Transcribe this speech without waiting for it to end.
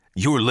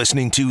You're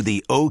listening to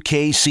the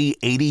OKC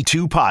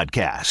 82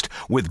 podcast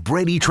with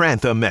Brady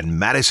Trantham and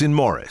Madison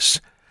Morris.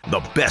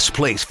 The best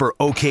place for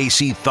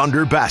OKC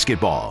Thunder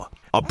basketball.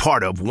 A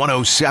part of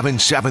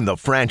 107.7 The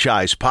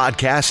Franchise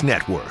Podcast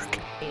Network.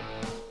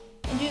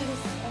 And do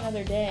this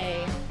another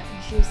day.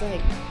 And she was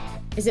like,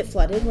 is it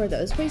flooded where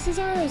those places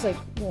are? I was like,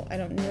 well, I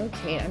don't know,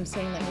 Kate. I'm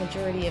saying like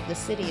majority of the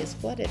city is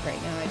flooded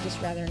right now. I'd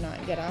just rather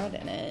not get out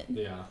in it.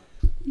 Yeah.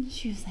 And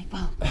she was like,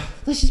 well,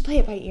 let's just play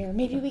it by ear.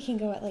 Maybe we can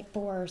go at like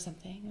 4 or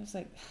something. I was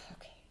like,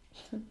 okay.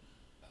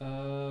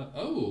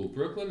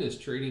 Brooklyn is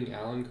trading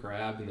Alan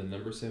Crabb in the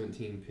number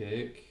 17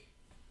 pick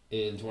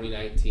in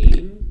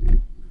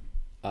 2019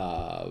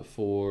 and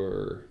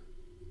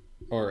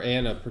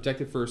a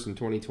protected first in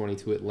 2020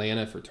 to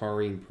Atlanta for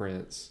Taurean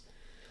Prince.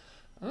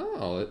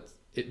 Oh,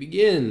 it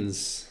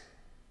begins.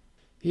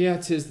 Yeah,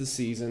 'tis the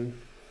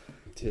season.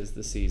 So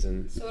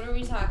what are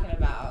we talking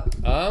about?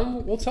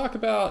 We'll talk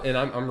about, and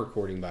I'm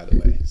recording, by the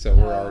way, so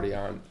we're already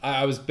on.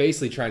 I was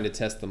basically trying to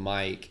test the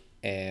mic,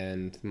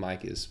 and the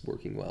mic is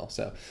working well.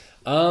 So,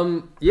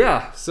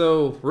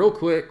 so real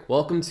quick,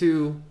 welcome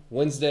to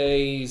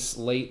Wednesday's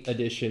late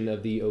edition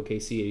of the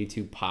OKC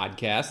 82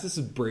 podcast. This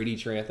is Brady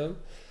Trantham,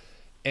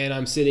 and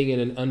I'm sitting in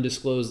an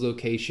undisclosed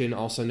location,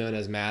 also known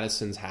as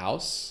Madison's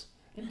house.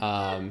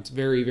 It's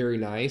very, very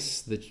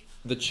nice.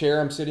 The chair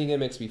I'm sitting in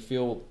makes me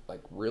feel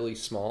like really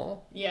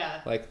small.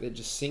 Yeah. Like it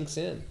just sinks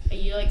in.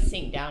 You like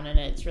sink down in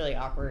it. It's really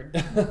awkward.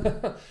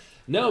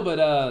 No,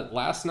 but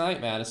last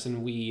night,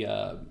 Madison, we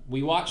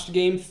watched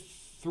Game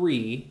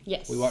 3.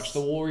 Yes. We watched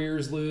the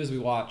Warriors lose. We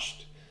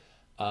watched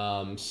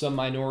some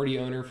minority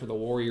owner for the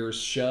Warriors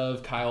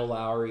shove Kyle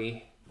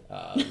Lowry,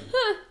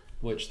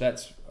 which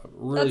that's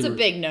really... That's a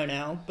big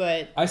no-no,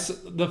 but... I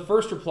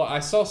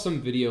saw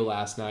some video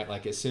last night,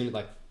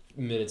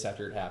 minutes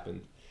after it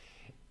happened.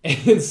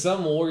 And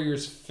some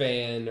Warriors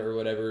fan or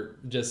whatever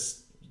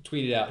just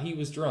tweeted out he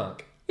was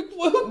drunk.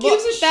 Who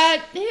gives a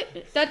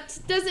shit? That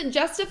doesn't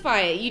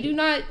justify it. You do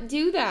not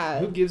do that.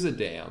 Who gives a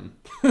damn?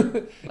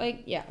 Don't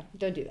do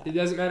that. It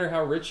doesn't matter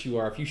how rich you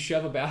are. If you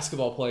shove a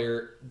basketball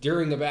player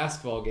during a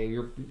basketball game,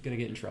 you're going to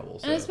get in trouble.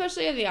 So. And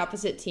especially of the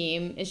opposite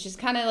team, it's just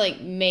kind of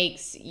like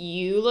makes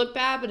you look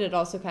bad, but it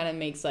also kind of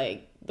makes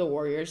like the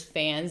Warriors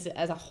fans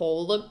as a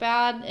whole look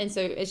bad. And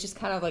so it's just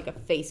kind of like a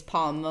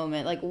facepalm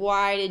moment. Like,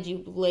 why did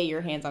you lay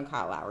your hands on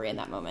Kyle Lowry in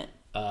that moment?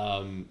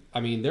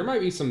 There might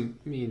be some,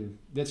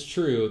 that's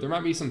true. There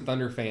might be some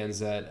Thunder fans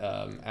that,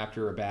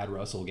 after a bad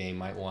Russell game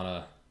might want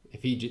to,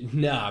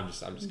 I'm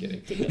just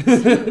kidding.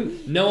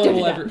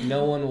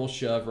 No one will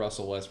shove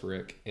Russell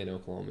Westbrook in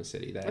Oklahoma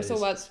City. Russell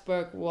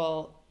Westbrook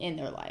will end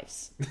their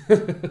lives.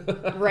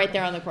 Right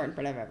there on the court in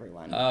front of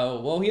everyone.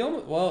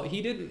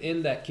 He didn't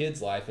end that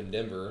kid's life in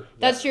Denver.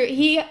 That's true.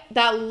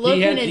 That look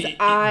in his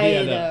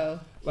eye, though.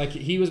 Like,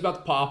 he was about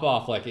to pop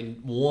off, like,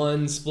 in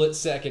one split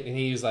second, and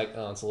he was like,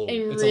 oh, it's a little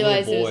boy. And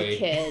realized it was a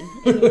kid.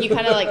 And you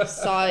kind of, like,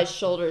 saw his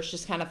shoulders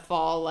just kind of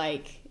fall,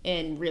 like,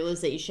 in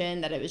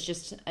realization that it was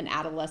just an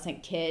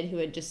adolescent kid who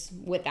had just,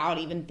 without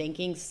even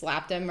thinking,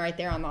 slapped him right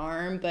there on the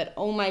arm. But,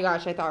 oh my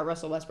gosh, I thought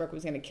Russell Westbrook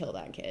was going to kill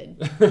that kid.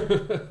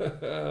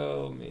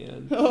 Oh,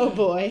 man. Oh,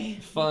 boy.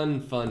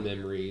 Fun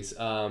memories.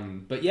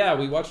 But, yeah,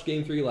 we watched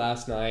Game 3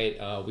 last night.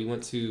 We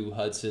went to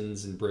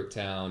Hudson's in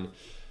Bricktown.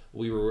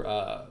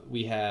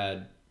 We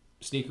had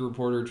sneaker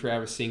reporter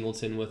Travis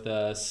Singleton with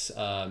us,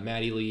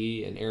 Maddie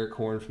Lee and Eric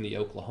Horn from the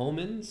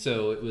Oklahoman.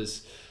 So it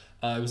was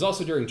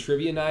also during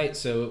trivia night,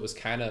 so it was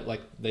kind of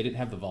like they didn't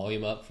have the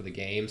volume up for the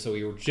game, so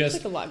we were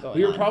just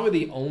we were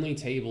probably the only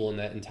table in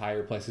that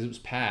entire place because it was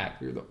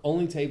packed. We were the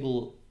only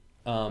table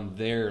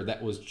there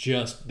that was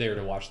just there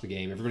to watch the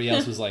game. Everybody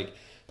else was like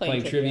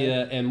playing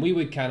trivia, and we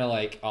would kind of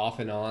like off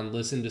and on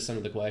listen to some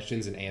of the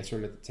questions and answer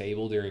them at the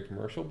table during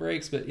commercial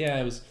breaks. But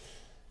yeah,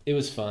 it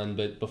was fun.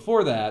 But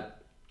before that,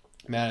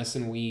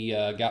 Madison, we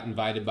got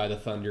invited by the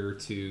Thunder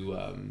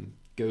to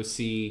go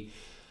see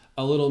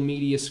a little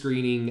media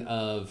screening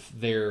of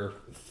their,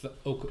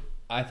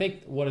 I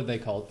think, what are they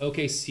called?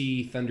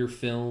 OKC Thunder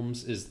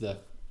Films is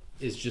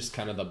just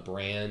kind of the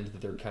brand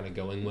that they're kind of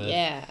going with.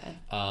 Yeah.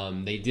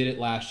 They did it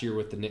last year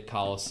with the Nick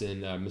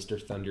Collison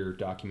Mr. Thunder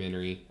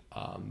documentary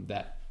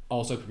that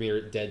also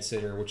premiered at Dead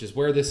Center, which is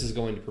where this is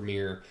going to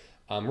premiere.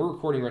 We're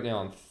recording right now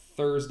on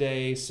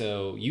Thursday,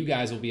 so you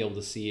guys will be able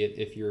to see it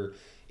if you're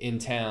in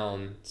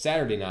town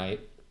Saturday night.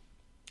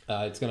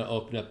 It's going to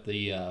open up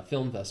the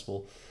film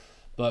festival.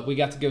 But we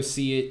got to go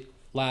see it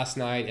last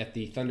night at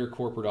the Thunder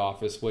corporate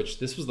office, which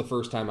this was the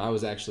first time I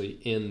was actually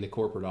in the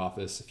corporate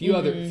office. A few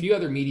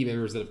other media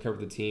members that have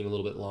covered the team a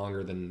little bit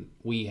longer than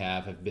we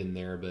have been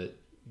there, but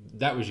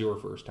that was your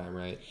first time,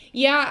 right?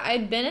 Yeah,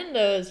 I'd been in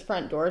those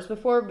front doors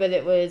before, but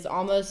it was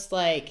almost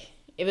like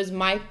it was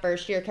my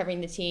first year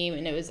covering the team,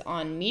 and it was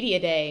on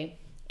media day,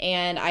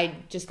 and I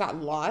just got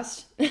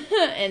lost,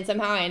 and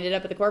somehow I ended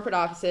up at the corporate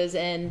offices,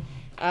 and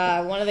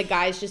one of the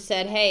guys just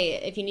said, hey,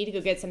 if you need to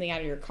go get something out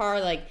of your car,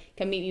 like,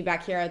 come meet me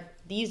back here at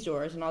these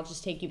doors, and I'll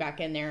just take you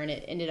back in there. And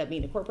it ended up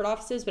being the corporate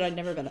offices, but I'd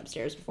never been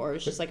upstairs before. It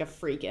was just like a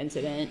freak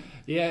incident.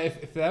 Yeah,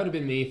 if that would have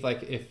been me, if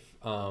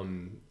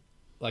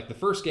like the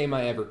first game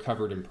I ever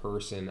covered in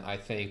person, I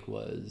think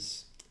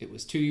it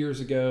was 2 years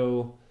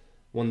ago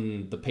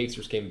when the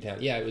Pacers came to town.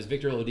 Yeah, it was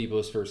Victor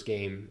Oladipo's first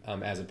game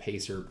as a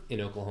Pacer in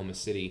Oklahoma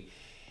City.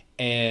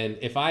 And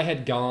if I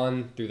had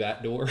gone through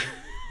that door,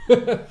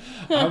 I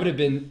would have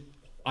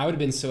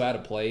been so out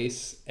of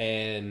place,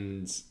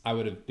 and I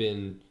would have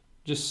been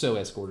just so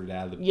escorted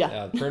out of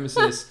the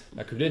premises.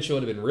 My credential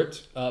would have been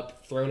ripped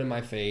up, thrown in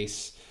my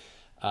face.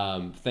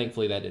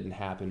 Thankfully, that didn't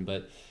happen.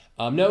 But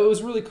no, it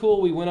was really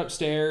cool. We went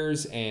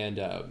upstairs, and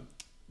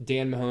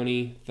Dan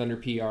Mahoney, Thunder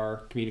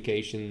PR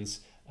Communications,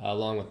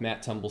 along with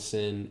Matt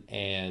Tumbleson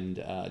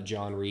and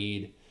John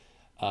Reed.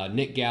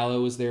 Nick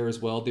Gallo was there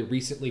as well. They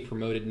recently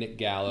promoted Nick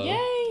Gallo.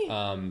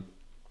 Yay!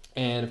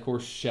 And, of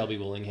course, Shelby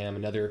Willingham,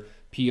 another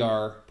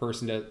PR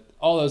person.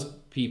 All those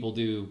people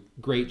do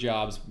great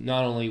jobs,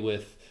 not only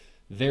with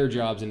their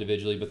jobs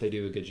individually, but they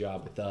do a good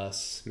job with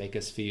us, make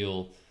us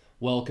feel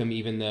welcome,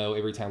 even though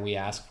every time we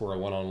ask for a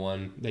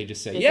one-on-one, they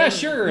just say, yeah,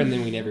 sure, and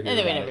then we never hear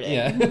about it.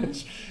 Yeah.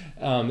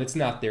 It's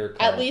not their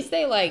call. At least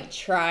they, like,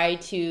 try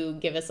to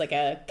give us, like,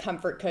 a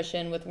comfort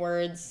cushion with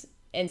words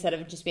instead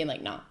of just being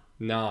like, nah.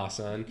 Nah,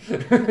 son.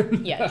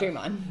 Yeah, dream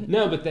on.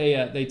 No, but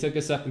they took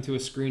us up into a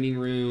screening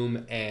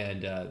room,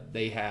 and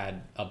they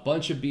had a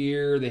bunch of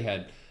beer. They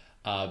had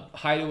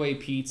hideaway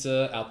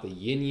pizza out the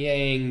yin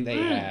yang. They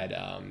had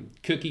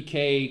cookie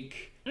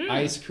cake,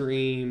 ice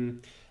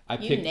cream. I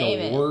picked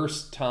the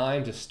worst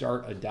time to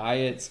start a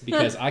diet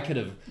because I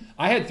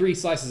had 3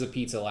 slices of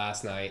pizza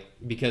last night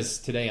because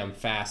today I'm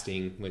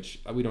fasting,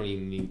 which we don't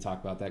even need to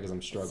talk about that because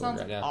I'm struggling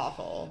right now.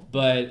 Awful.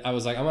 But I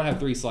was like, I'm going to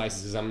have 3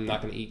 slices because I'm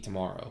not going to eat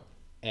tomorrow.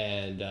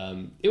 And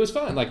it was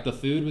fun. Like, the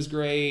food was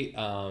great.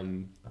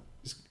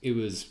 It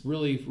was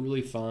really,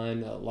 really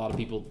fun. A lot of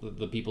people,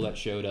 the people that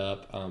showed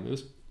up, it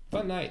was a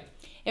fun night.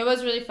 It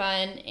was really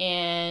fun,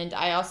 and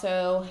I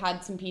also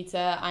had some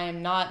pizza. I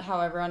am not,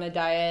 however, on a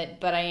diet,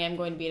 but I am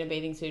going to be in a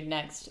bathing suit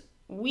next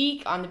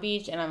week on the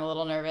beach, and I'm a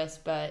little nervous,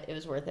 but it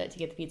was worth it to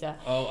get the pizza.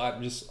 Oh,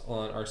 I'm just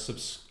on our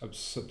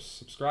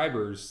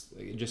subscribers,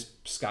 it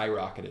just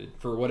skyrocketed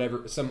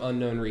for some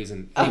unknown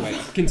reason. Anyway,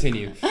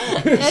 continue.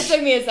 That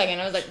took me a second.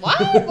 I was like, what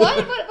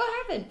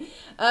happened?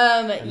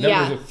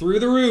 Numbers are through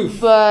the roof.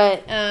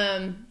 But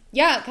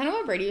yeah, kind of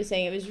what Brady was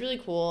saying. It was really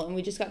cool, and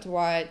we just got to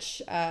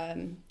watch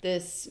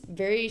this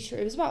very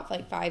short. It was about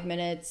like 5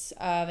 minutes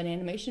of an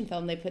animation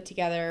film they put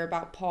together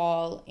about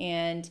Paul,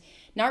 and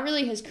not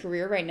really his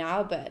career right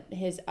now, but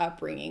his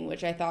upbringing,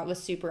 which I thought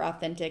was super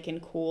authentic and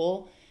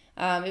cool.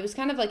 It was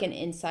kind of like an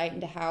insight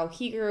into how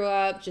he grew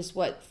up, just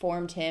what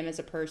formed him as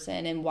a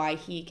person, and why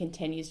he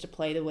continues to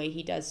play the way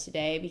he does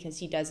today, because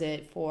he does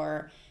it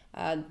for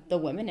the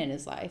women in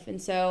his life.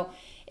 And so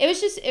it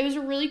was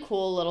a really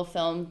cool little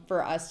film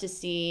for us to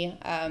see.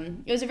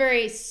 It was a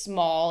very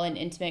small and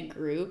intimate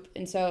group,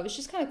 and so it was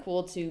just kind of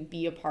cool to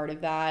be a part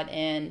of that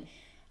and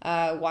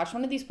watch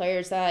one of these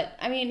players that,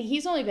 I mean,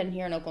 he's only been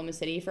here in Oklahoma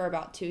City for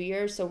about 2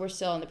 years, so we're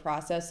still in the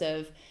process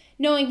of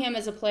knowing him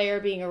as a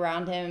player, being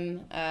around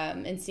him,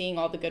 and seeing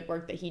all the good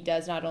work that he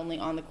does, not only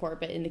on the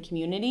court, but in the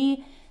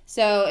community.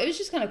 So it was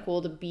just kind of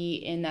cool to be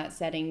in that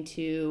setting,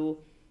 to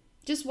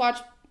just watch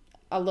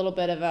a little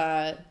bit of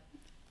a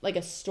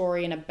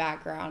story and a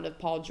background of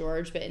Paul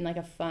George, but in like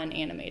a fun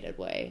animated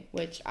way,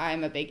 which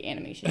I'm a big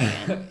animation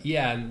fan.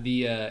 Yeah, and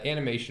the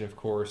animation, of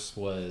course,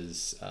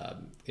 was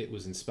it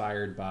was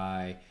inspired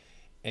by,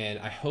 and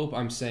I hope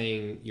I'm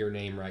saying your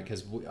name right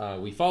because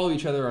we follow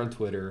each other on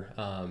Twitter.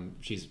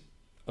 She's,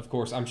 of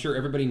course, I'm sure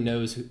everybody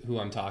knows who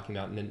I'm talking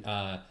about. Nane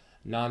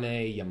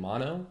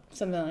Yamano,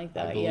 something like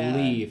that. I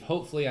believe. Yeah.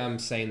 Hopefully, I'm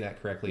saying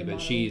that correctly, Yamano.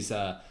 But she's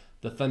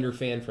the Thunder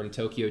fan from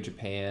Tokyo,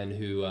 Japan,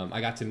 who I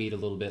got to meet a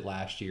little bit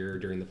last year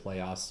during the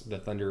playoffs. The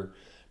Thunder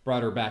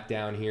brought her back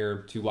down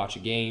here to watch a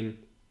game.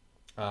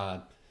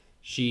 After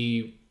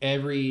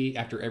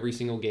every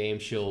single game,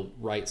 she'll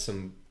write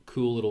some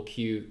cool little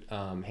cute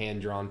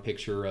hand-drawn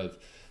picture of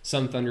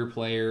some Thunder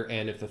player,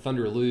 and if the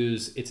Thunder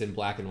lose, it's in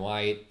black and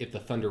white. If the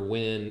Thunder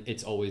win,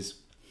 it's always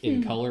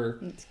in color.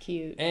 It's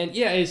cute. And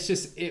yeah,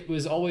 it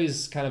was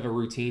always kind of a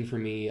routine for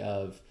me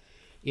of,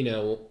 you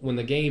know, when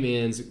the game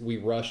ends, we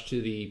rush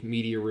to the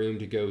media room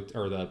to go,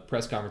 or the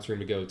press conference room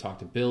to go talk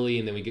to Billy,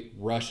 and then we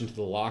rush into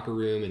the locker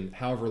room, and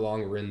however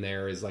long we're in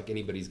there is like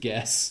anybody's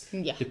guess,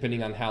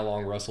 depending on how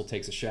long Russell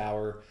takes a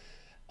shower.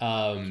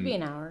 Could be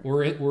an hour.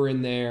 We're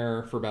in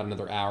there for about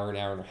another hour, an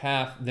hour and a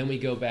half. Then we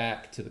go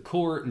back to the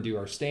court and do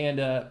our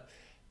stand-up,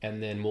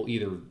 and then we'll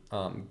either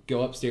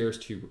go upstairs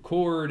to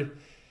record.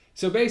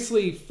 So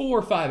basically 4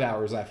 or 5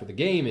 hours after the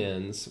game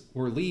ends,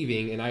 we're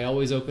leaving, and I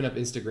always open up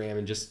Instagram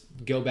and just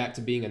go back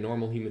to being a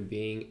normal human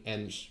being,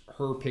 and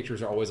her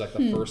pictures are always like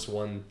the first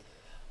one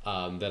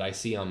that I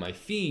see on my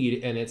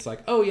feed, and it's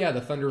like, oh yeah,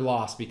 the Thunder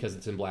lost because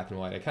it's in black and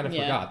white. I kind of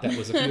forgot that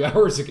was a few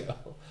hours ago.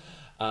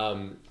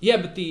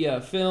 But the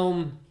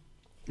film,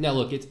 now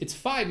look, it's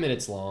 5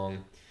 minutes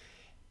long,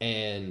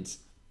 and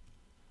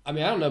I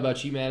mean, I don't know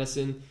about you,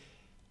 Madison.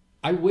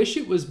 I wish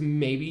it was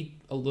maybe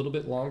a little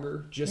bit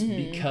longer, just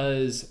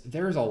because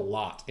there's a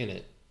lot in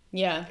it.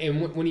 Yeah.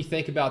 And when you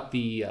think about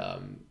the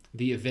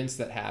the events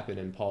that happen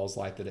in Paul's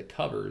life that it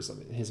covers. I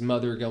mean, his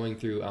mother going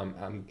through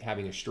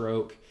having a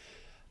stroke.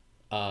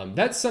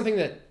 That's something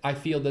that I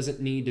feel doesn't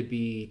need to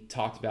be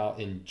talked about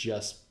in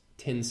just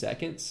 10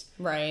 seconds.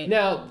 Right.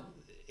 Now,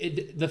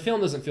 the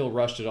film doesn't feel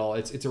rushed at all.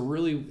 It's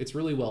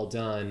really well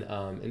done.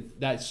 And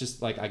that's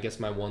just like, I guess,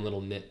 my one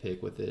little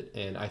nitpick with it.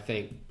 And I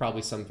think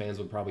probably some fans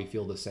would probably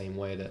feel the same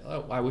way, that,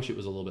 oh, I wish it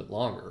was a little bit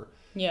longer.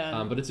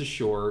 Yeah. But it's a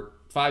short.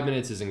 5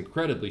 minutes is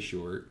incredibly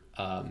short.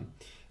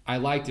 I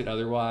liked it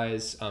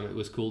otherwise. It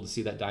was cool to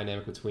see that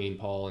dynamic between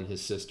Paul and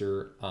his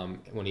sister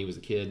when he was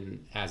a kid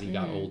and as he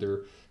got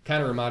older.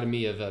 Kind of reminded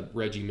me of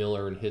Reggie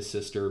Miller and his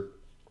sister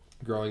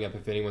growing up.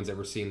 If anyone's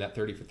ever seen that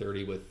 30 for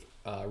 30 with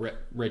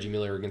Reggie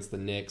Miller against the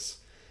Knicks,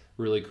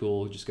 really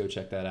cool. Just go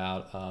check that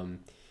out.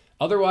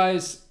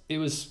 Otherwise,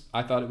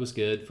 I thought it was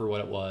good for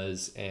what it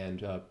was.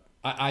 And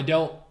I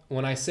don't,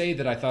 when I say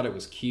that I thought it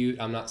was cute,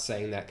 I'm not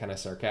saying that kind of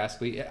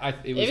sarcastically.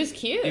 It was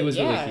cute. It was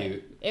really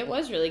cute. It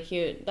was really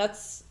cute.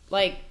 That's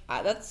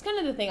kind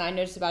of the thing I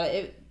noticed about it.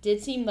 It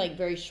did seem like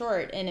very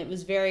short, and it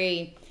was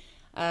very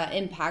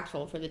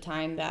impactful for the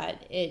time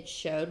that it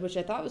showed, which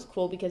I thought was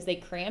cool because they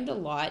crammed a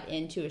lot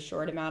into a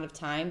short amount of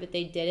time, but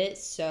they did it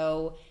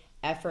so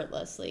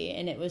effortlessly,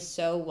 and it was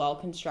so well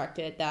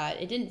constructed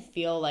that it didn't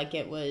feel like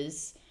it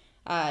was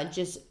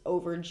just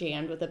over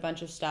jammed with a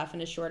bunch of stuff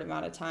in a short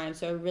amount of time.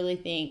 So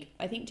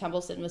I think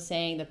Tumbleson was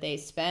saying that they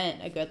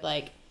spent a good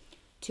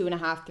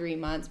 2.5, 3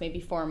 months,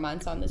 maybe 4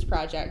 months on this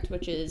project,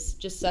 which is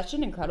just such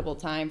an incredible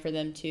time for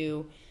them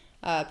to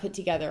put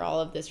together all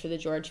of this for the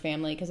George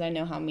family, because I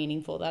know how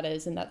meaningful that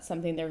is, and that's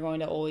something they're going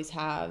to always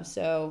have.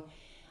 So,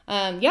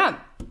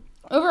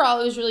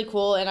 overall, it was really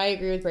cool, and I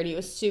agree with Brady. It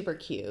was super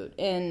cute,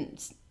 and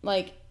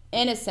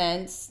in a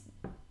sense,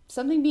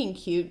 something being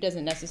cute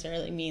doesn't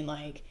necessarily mean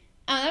oh,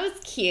 that was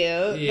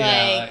cute.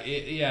 Yeah,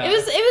 It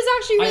was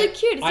actually really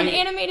cute. It's an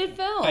animated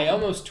film. I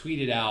almost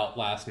tweeted out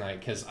last night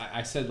because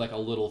I said a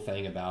little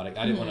thing about it.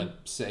 I didn't want to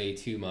say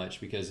too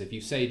much, because if you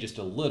say just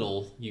a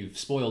little, you've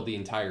spoiled the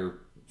entire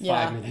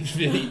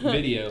 5-minute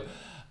video.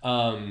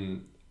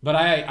 But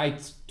I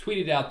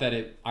tweeted out that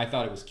I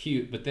thought it was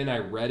cute, but then I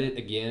read it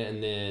again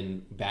and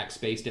then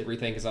backspaced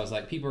everything because I was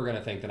like, people are going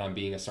to think that I'm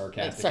being a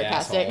sarcastic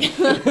asshole.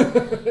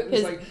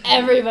 Because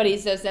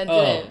everybody's so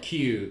sensitive. Oh,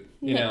 cute.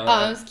 You know,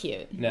 oh, it was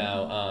cute.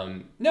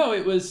 No,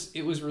 it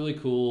was really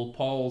cool.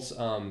 Paul's,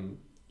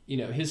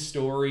 his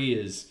story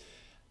is,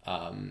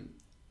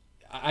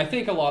 I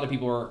think a lot of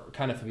people are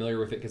kind of familiar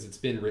with it because it's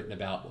been written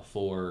about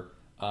before.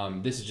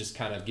 This is just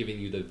kind of giving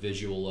you the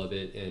visual of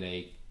it in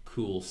a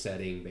cool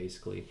setting,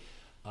 basically.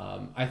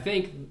 I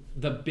think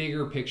the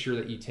bigger picture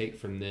that you take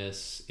from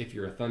this, if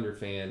you're a Thunder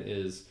fan,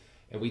 is,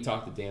 and we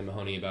talked to Dan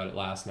Mahoney about it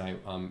last night,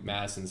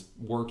 Madison's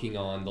working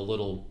on the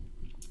little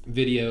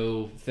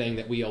video thing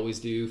that we always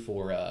do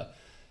for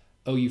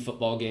OU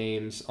football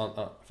games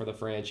for the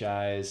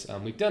franchise.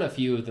 We've done a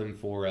few of them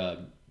for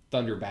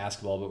Thunder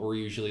basketball, but we're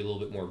usually a little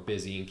bit more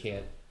busy and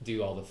can't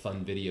do all the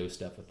fun video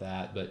stuff with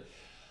that. But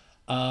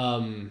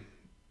talking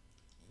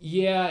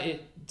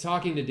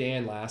to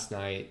Dan last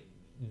night,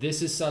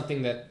 this is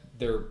something that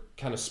they're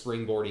kind of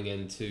springboarding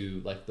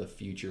into the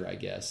future, I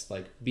guess,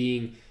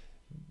 being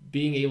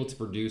able to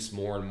produce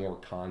more and more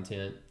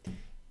content.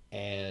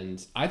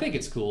 And I think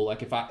it's cool.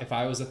 If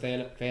I was a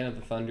fan of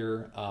the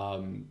Thunder,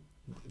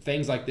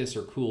 things like this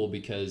are cool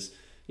because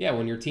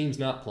when your team's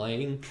not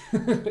playing,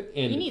 and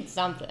you need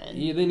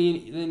something. Then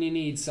you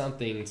need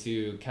something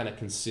to kind of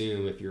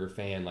consume if you're a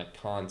fan, like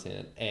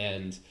content.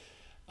 And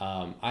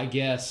I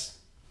guess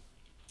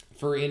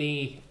for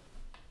any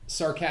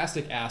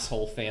sarcastic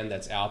asshole fan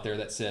that's out there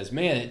that says,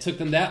 man, it took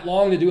them that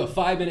long to do a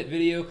 5-minute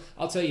video,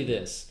 I'll tell you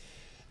this.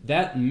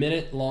 That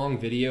minute-long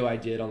video I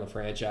did on the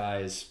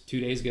franchise 2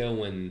 days ago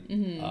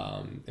when,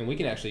 and we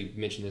can actually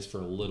mention this for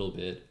a little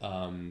bit,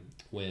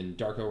 when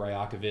Darko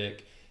Rajakovic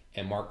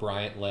and Mark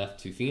Bryant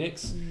left to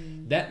Phoenix,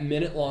 that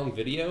minute-long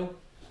video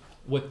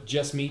with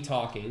just me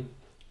talking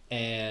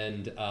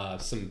and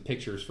some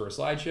pictures for a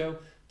slideshow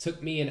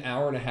took me an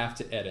hour and a half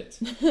to edit.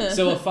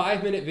 So a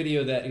 5-minute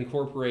video that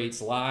incorporates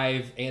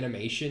live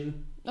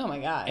animation. Oh my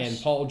gosh. And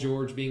Paul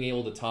George being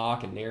able to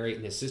talk and narrate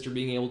and his sister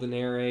being able to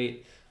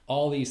narrate.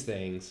 All these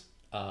things.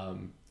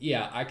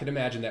 I could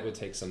imagine that would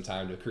take some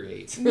time to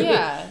create.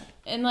 Yeah.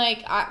 And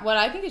what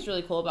I think is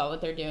really cool about what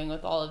they're doing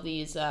with all of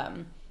these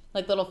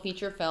little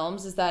feature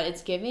films is that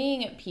it's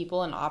giving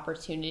people an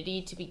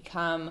opportunity to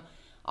become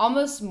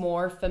almost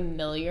more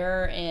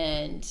familiar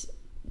and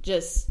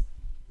just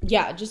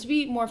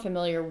be more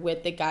familiar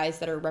with the guys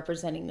that are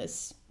representing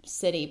this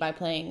city by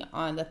playing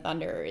on the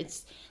Thunder.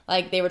 It's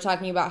they were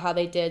talking about how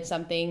they did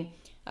something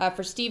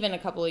for Steven a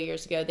couple of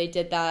years ago. They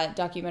did that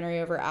documentary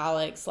over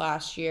Alex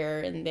last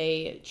year, and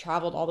they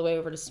traveled all the way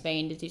over to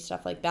Spain to do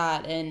stuff like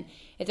that. And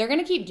if they're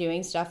going to keep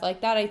doing stuff like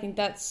that, I think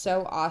that's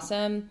so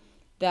awesome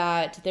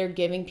that they're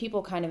giving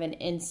people kind of an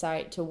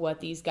insight to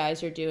what these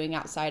guys are doing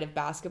outside of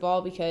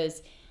basketball,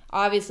 because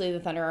obviously the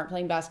Thunder aren't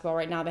playing basketball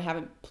right now. They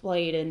haven't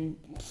played in,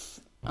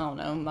 I don't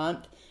know, a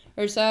month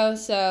or so.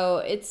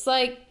 So it's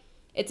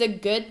it's a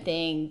good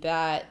thing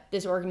that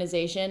this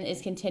organization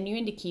is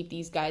continuing to keep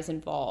these guys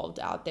involved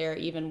out there,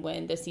 even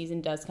when the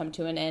season does come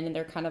to an end and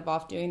they're kind of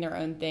off doing their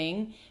own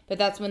thing. But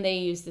that's when they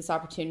use this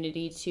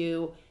opportunity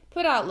to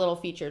put out little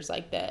features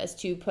like this,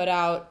 to put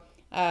out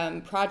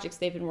projects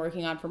they've been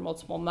working on for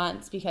multiple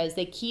months, because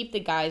they keep the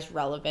guys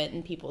relevant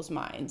in people's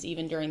minds,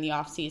 even during the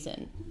off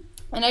season.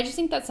 And I just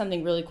think that's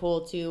something really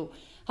cool to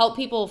help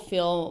people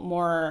feel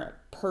more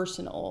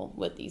personal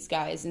with these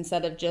guys,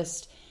 instead of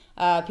just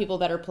people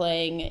that are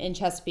playing in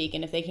Chesapeake,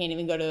 and if they can't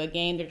even go to a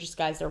game, they're just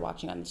guys they're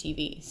watching on the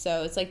TV.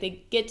 So it's like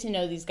they get to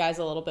know these guys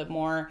a little bit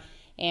more,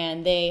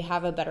 and they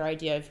have a better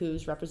idea of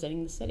who's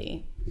representing the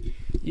city.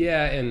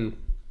 Yeah, and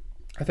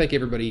I think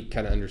everybody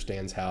kind of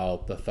understands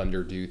how the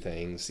Thunder do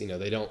things. You know,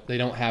 they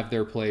don't have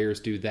their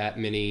players do that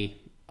many,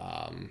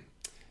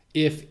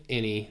 if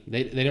any.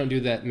 They don't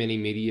do that many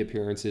media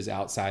appearances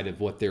outside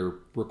of what they're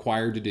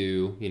required to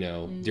do, you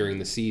know, during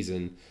the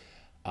season.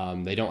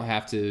 They don't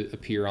have to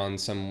appear on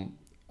some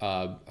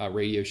a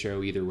radio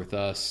show either with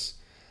us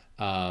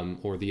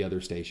or the other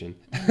station.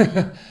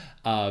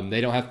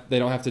 They don't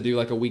have to do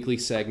like a weekly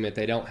segment.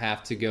 They don't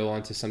have to go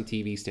onto some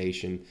TV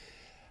station.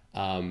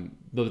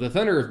 But the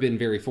Thunder have been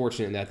very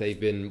fortunate in that they've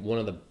been one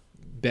of the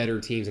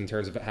better teams in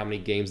terms of how many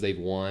games they've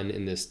won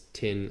in this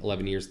 10,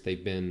 11 years that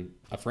they've been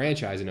a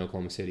franchise in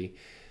Oklahoma City,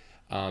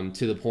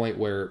 to the point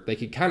where they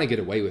could kind of get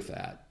away with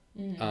that.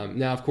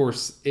 Now, of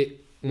course,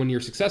 when you're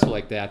successful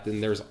like that,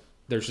 then there's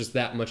just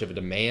that much of a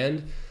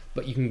demand,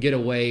 but you can get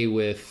away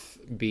with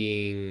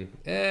being,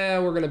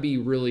 we're going to be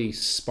really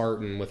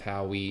Spartan with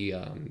how we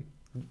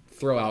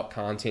throw out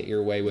content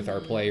your way with our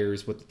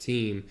players, with the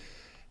team.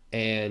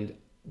 And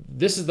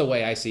this is the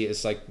way I see it.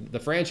 It's like the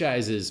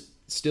franchise is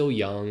still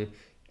young,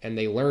 and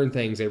they learn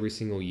things every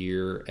single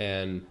year.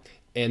 And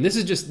this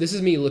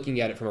is me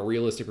looking at it from a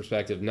realistic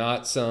perspective,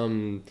 not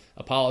some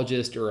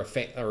apologist or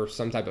or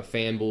some type of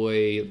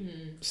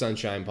fanboy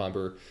sunshine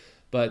pumper.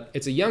 But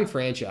it's a young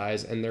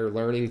franchise, and they're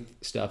learning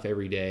stuff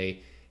every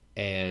day.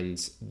 And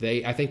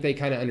I think they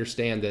kind of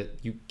understand that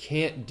you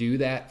can't do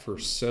that for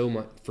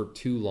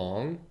too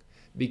long,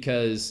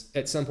 because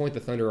at some point the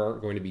Thunder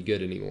aren't going to be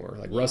good anymore.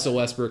 Like Russell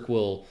Westbrook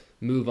will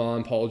move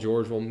on, Paul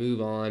George will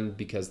move on,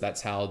 because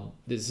that's how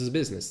this is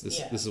business. This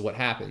is what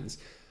happens.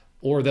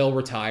 Or they'll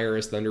retire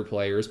as Thunder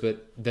players,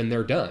 but then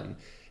they're done.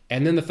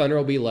 And then the Thunder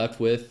will be left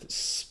with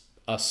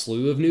a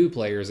slew of new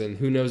players, and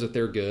who knows if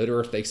they're good or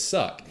if they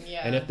suck.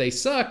 Yeah. And if they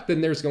suck, then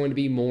there's going to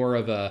be more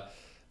of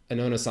an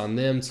onus on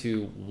them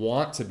to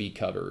want to be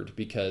covered,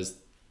 because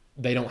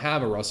they don't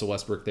have a Russell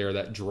Westbrook there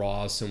that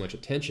draws so much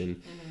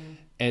attention.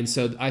 And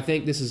so I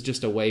think this is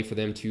just a way for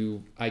them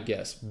to, I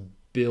guess,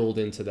 build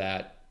into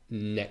that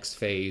next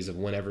phase of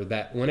whenever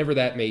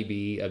that may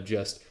be, of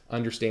just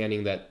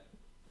understanding that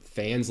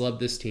fans love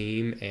this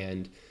team,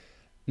 and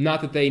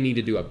not that they need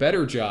to do a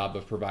better job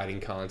of providing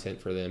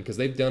content for them, because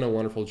they've done a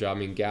wonderful job. I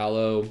mean,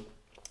 Gallo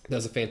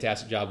does a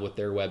fantastic job with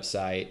their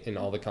website and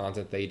all the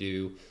content they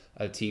do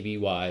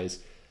TV-wise,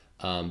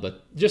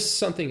 but just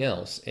something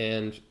else.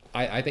 And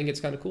I think it's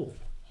kind of cool.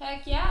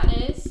 Heck yeah,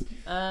 it is.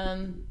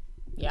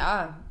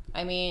 Yeah.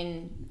 I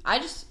mean,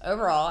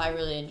 overall, I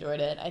really enjoyed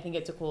it. I think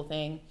it's a cool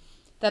thing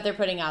that they're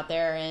putting out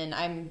there, and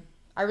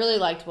I really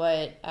liked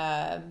what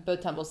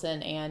both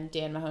Templeson and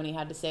Dan Mahoney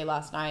had to say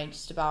last night,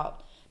 just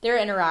about their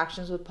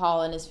interactions with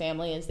Paul and his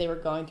family as they were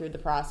going through the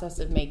process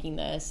of making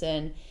this,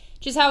 and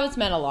just how it's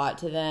meant a lot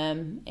to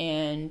them.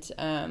 And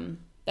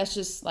that's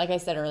just, like I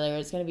said earlier,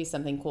 it's going to be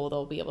something cool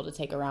they'll be able to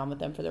take around with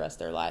them for the rest of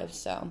their lives.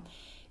 So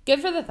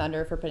good for the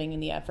Thunder for putting in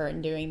the effort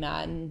and doing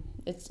that. And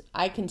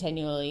I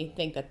continually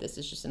think that this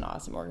is just an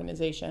awesome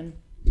organization.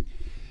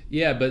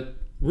 Yeah, but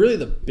really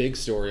the big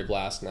story of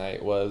last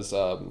night was,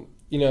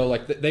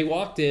 like they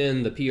walked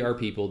in, the PR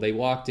people, they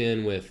walked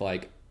in with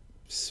like,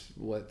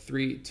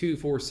 3,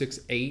 4, 6,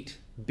 8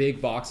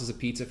 big boxes of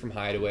pizza from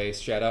Hideaway.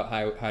 Shout out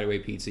Hideaway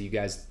Pizza. You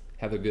guys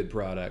have a good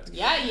product.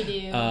 Yeah, you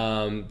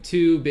do.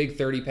 2 big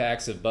 30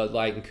 packs of Bud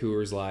Light and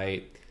Coors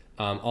Light.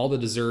 All the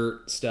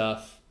dessert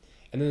stuff.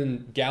 And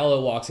then Gallo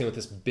walks in with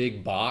this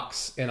big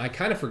box, and I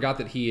kind of forgot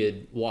that he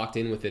had walked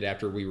in with it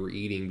after we were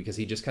eating, because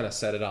he just kind of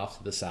set it off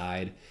to the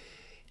side.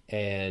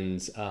 And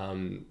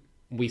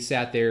we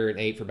sat there and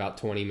ate for about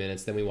 20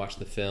 minutes. Then we watched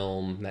the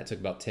film, and that took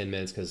about 10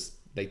 minutes because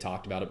they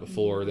talked about it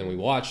before. Then we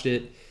watched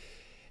it.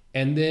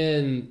 And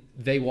then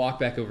they walked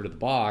back over to the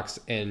box,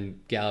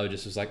 and Gallo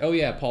just was like, oh,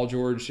 yeah, Paul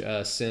George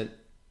sent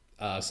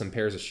some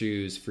pairs of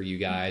shoes for you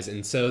guys.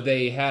 And so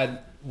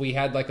we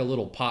had like a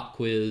little pop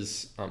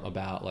quiz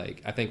about,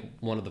 like, I think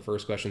one of the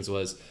first questions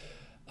was,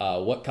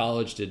 what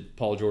college did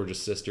Paul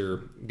George's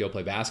sister go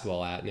play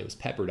basketball at? And it was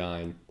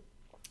Pepperdine.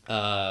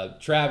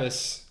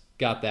 Travis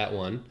got that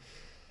one.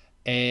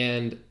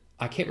 And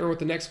I can't remember what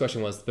the next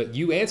question was, but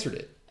you answered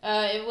it.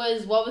 It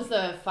was, what was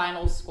the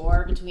final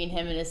score between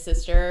him and his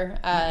sister?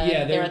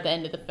 They're at the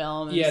end of the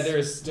film.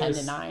 There's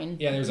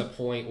 10-9. Yeah, there's a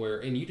point where,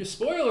 and you just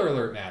spoiler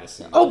alert,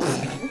 Madison. Oh,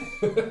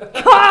 God,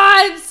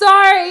 I'm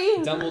sorry.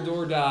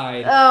 Dumbledore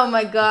died. Oh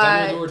my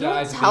God! Dumbledore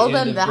dies. Don't tell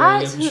them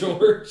that.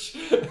 George.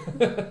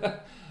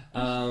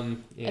 I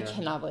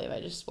cannot believe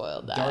I just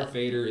spoiled that. Darth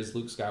Vader is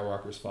Luke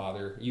Skywalker's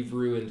father. You've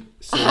ruined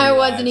so many I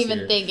wasn't lives even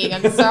here. thinking.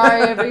 I'm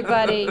sorry,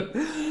 everybody.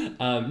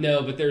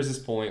 No, but there's this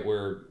point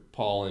where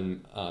Paul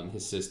and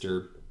his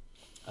sister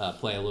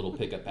play a little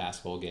pickup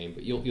basketball game,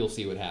 but you'll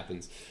see what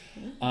happens.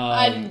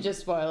 I didn't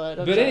just spoil it.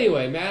 But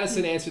anyway,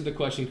 Madison answered the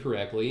question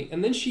correctly,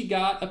 and then she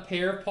got a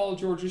pair of Paul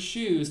George's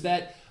shoes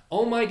that,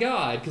 oh my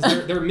God,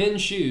 because they're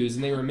men's shoes,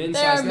 and they were men's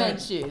size 9. They are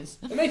men's shoes.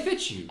 And they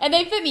fit you. And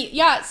they fit me.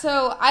 Yeah,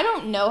 so I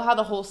don't know how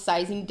the whole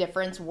sizing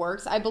difference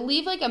works. I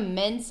believe like a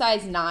men's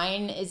size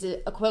 9 is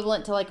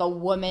equivalent to like a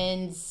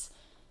woman's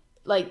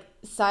like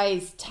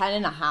size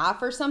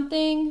 10.5 or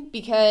something,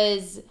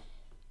 because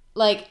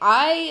like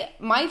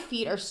my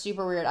feet are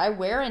super weird. I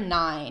wear a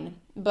 9,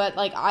 but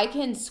like I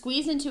can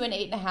squeeze into an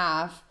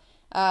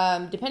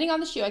 8.5. Depending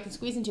on the shoe, I can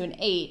squeeze into an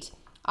 8.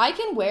 I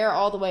can wear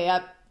all the way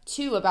up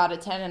to about a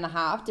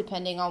 10.5,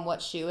 depending on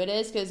what shoe it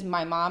is, because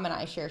my mom and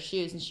I share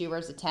shoes and she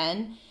wears a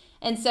 10.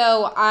 And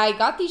so I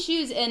got these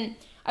shoes and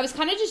I was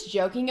kind of just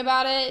joking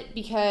about it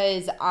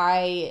because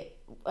I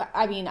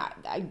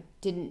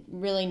didn't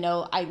really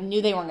know. I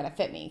knew they weren't going to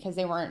fit me because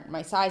they weren't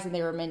my size and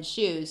they were men's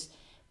shoes.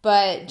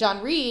 But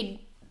John Reed,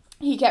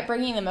 he kept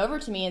bringing them over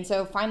to me, and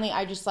so finally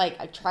I just I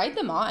tried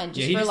them on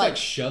He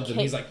just shoved them.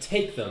 He's like,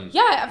 take them.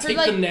 Yeah, for take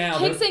them now.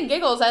 Kicks and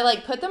giggles, I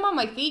put them on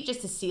my feet just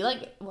to see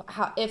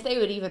how if they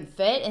would even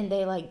fit, and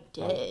they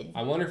did.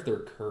 I wonder if they're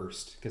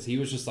cursed, because he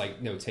was just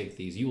like, no, take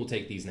these. You will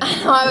take these now.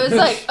 I was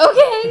like,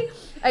 okay.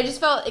 I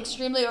just felt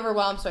extremely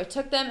overwhelmed, so I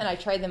took them and I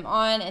tried them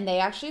on, and they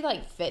actually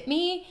fit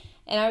me.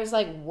 And I was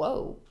like,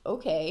 whoa,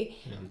 okay.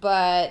 Yeah.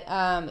 But,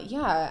 I'm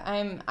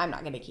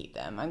not going to keep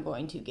them. I'm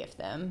going to gift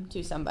them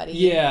to somebody.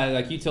 Yeah,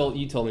 you told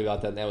me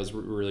about that, and that was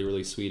really,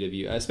 really sweet of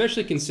you.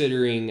 Especially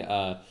considering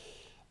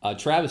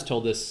Travis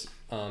told us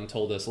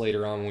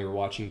later on when we were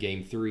watching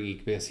Game 3,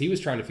 because he was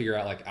trying to figure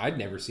out, I'd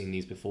never seen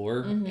these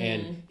before. Mm-hmm.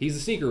 And he's a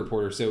sneaker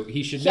reporter, so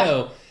he should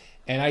know.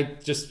 And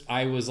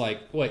I was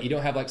like, what, you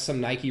don't have some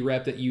Nike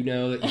rep that you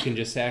know that you can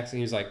just text? And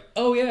he was like,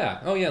 oh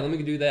yeah, let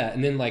me do that.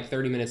 And then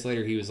 30 minutes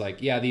later, he was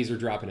like, yeah, these are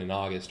dropping in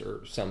August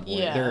or some point.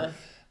 Yeah.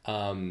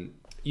 They're,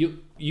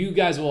 you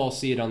guys will all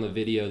see it on the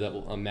video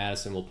that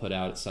Madison will put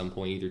out at some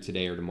point, either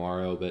today or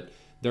tomorrow, but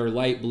they're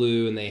light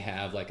blue and they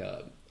have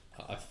a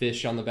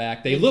fish on the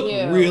back. They look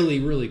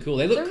really, really cool.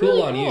 They look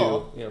cool on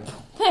you.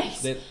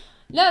 Thanks.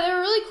 No, they were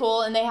really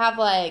cool, and they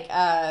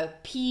have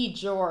P.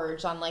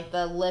 George on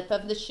the lip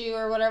of the shoe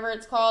or whatever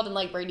it's called, and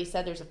like Brady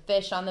said, there's a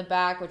fish on the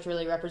back, which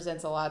really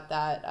represents a lot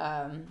that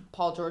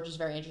Paul George is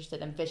very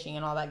interested in fishing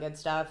and all that good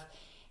stuff.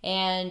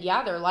 And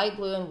yeah, they're light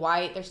blue and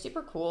white. They're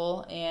super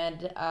cool,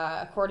 and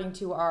according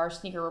to our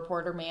sneaker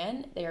reporter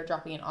man, they are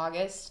dropping in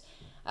August.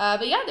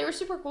 But yeah, they were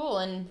super cool,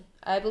 and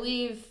I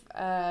believe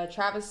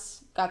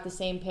Travis got the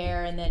same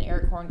pair, and then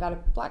Eric Horn got a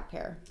black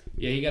pair.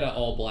 Yeah, he got an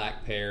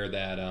all-black pair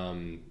that...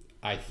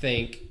 I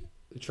think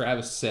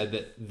Travis said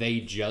that they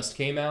just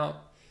came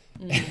out.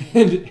 Mm-hmm.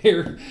 And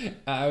Eric,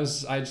 I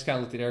just kind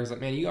of looked at Eric. I was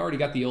like, man, you already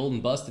got the old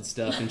and busted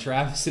stuff, and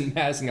Travis and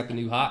Madison got the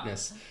new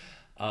hotness.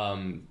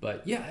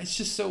 But yeah, it's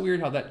just so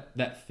weird how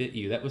that fit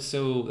you. That was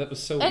so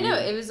I know,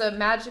 weird. It was a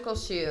magical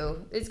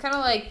shoe. It's kind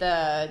of like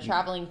the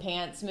Traveling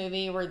Pants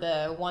movie where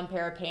the one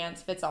pair of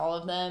pants fits all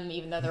of them,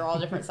 even though they're all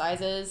different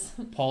sizes.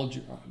 Paul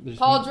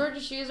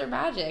George's shoes are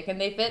magic,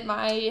 and they fit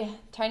my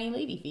tiny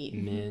lady feet.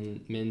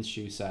 Men's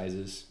shoe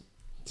sizes.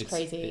 It's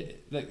crazy.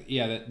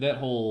 That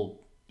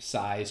whole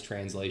size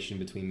translation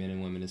between men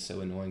and women is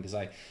so annoying,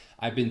 because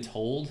I've been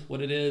told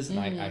what it is, and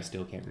I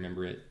still can't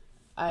remember it.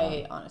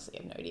 I honestly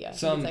have no idea. I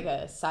think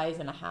it's a size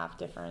and a half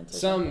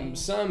difference. Or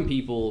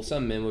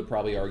some men would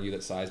probably argue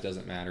that size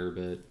doesn't matter,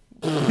 but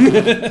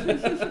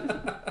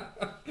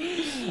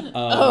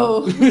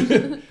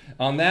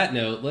on that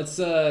note, let's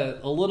a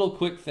little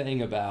quick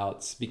thing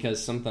about,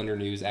 because some Thunder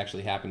news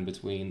actually happened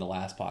between the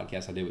last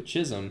podcast I did with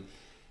Chisholm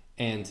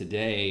and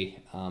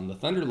today. The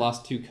Thunder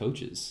lost 2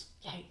 coaches.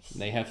 Yikes.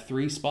 They have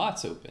 3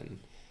 spots open,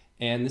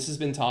 and this has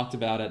been talked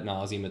about ad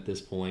nauseum at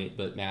this point.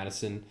 But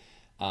Madison,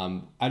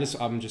 I'm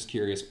just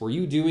curious, were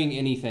you doing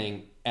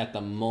anything at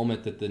the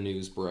moment that the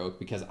news broke?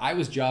 Because I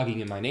was jogging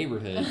in my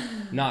neighborhood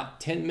not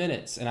 10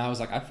 minutes, and I was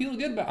like, I'm feeling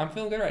good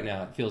right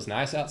now. It feels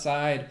nice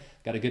outside,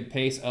 got a good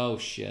pace. Oh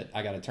shit,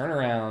 I got to turn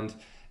around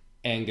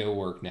and go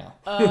work now.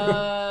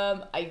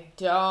 I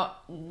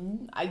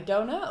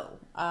don't know.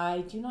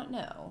 I do not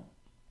know.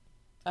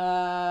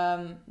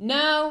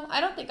 No, I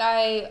don't think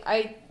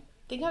I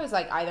think I was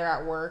either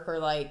at work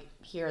or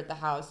here at the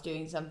house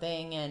doing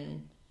something,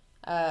 and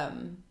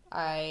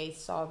I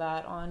saw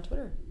that on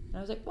Twitter, and I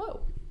was like, whoa,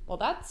 well,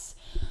 that's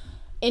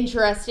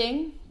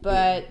interesting.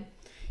 But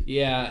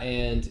yeah,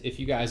 and if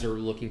you guys are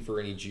looking for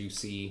any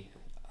juicy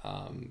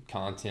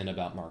content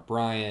about Mark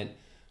Bryant,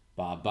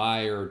 Bob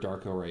Byer,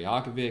 Darko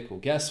Rajakovic, well,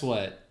 guess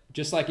what?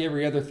 Just like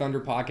every other Thunder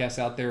podcast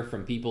out there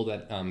from people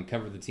that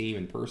cover the team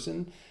in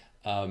person,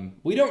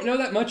 we don't know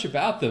that much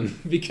about them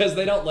because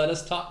they don't let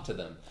us talk to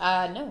them.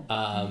 No.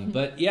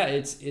 But yeah,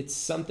 it's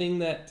something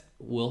that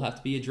will have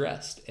to be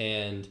addressed.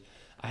 And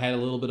I had a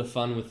little bit of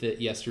fun with it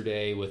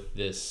yesterday with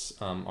this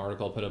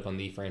article I put up on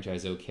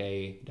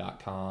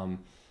thefranchiseok.com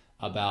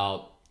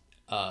about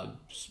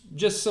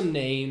just some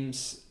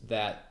names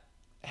that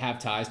have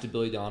ties to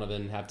Billy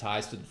Donovan, have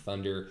ties to the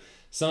Thunder.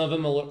 Some of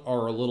them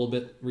are a little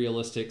bit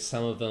realistic.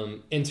 Some of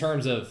them, in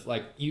terms of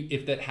like,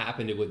 if that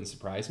happened, it wouldn't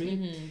surprise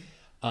me.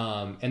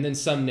 And then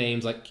some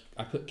names, like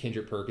I put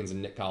Kendrick Perkins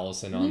and Nick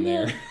Collison on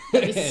there.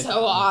 That'd be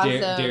so awesome.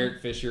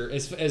 Derek Fisher.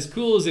 As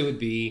cool as it would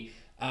be,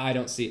 I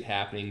don't see it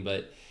happening.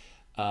 But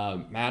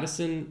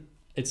Madison,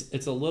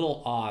 it's a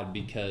little odd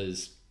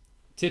because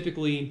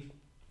typically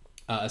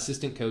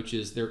assistant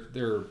coaches,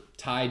 they're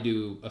tied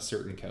to a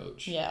certain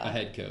coach, a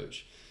head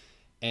coach.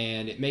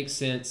 And it makes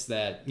sense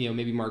that,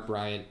 maybe Mark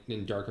Bryant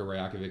and Darko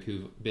Rajakovic,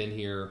 who've been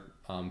here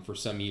for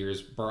some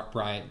years,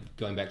 Bryant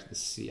going back to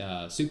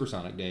the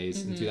Supersonic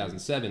days in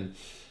 2007,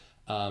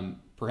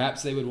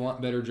 perhaps they would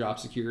want better job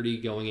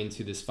security going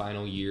into this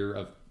final year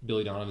of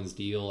Billy Donovan's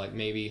deal. Like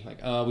maybe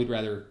we'd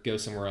rather go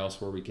somewhere else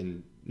where we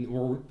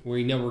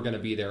know we're going to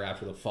be there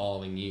after the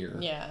following year.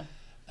 Yeah.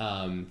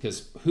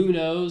 Because who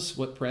knows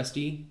what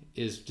Presti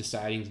is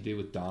deciding to do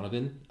with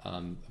Donovan.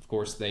 Of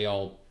course, they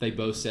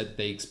both said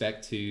they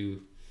expect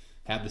to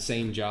have the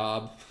same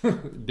job,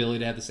 Billy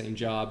to have the same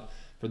job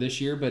for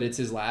this year, but it's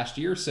his last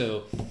year.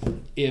 So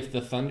if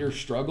the Thunder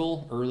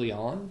struggle early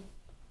on,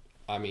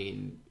 I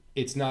mean,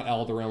 it's not out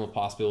of the realm of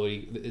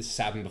possibility. It's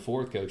happened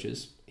before with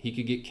coaches. He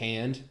could get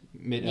canned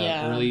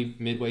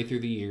midway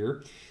through the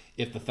year.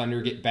 If the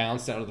Thunder get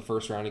bounced out of the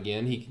first round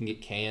again, he can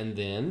get canned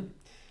then.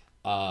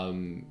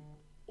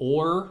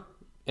 Or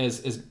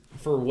as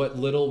for what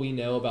little we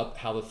know about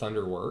how the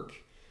Thunder work,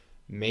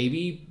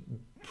 maybe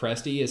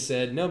Presti has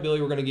said, no,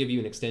 Billy, we're going to give you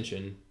an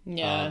extension.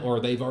 Yeah. Or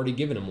they've already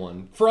given him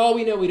one. For all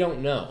we know, we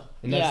don't know.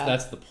 And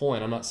that's the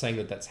point. I'm not saying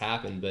that that's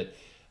happened, but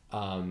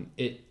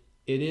it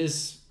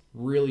is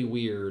really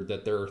weird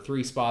that there are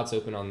 3 spots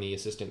open on the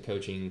assistant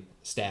coaching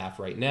staff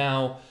right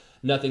now.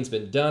 Nothing's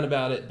been done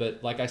about it,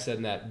 but like I said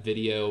in that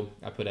video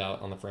I put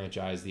out on the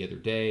franchise the other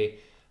day,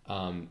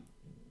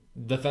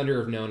 the Thunder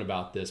have known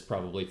about this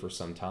probably for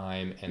some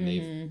time, and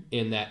they've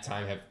in that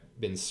time have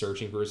been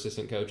searching for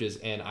assistant coaches,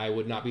 and I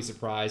would not be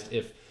surprised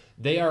if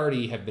they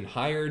already have been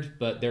hired,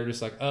 but they're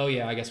just like, oh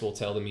yeah, I guess we'll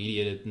tell the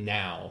media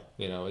now.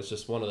 It's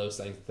just one of those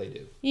things that they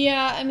do.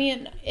 Yeah, I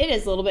mean, it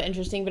is a little bit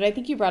interesting, but I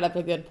think you brought up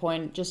a good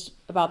point just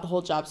about the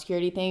whole job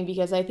security thing,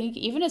 because I think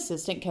even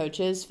assistant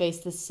coaches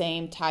face the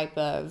same type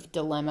of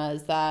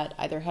dilemmas that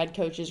either head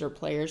coaches or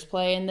players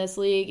play in this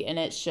league, and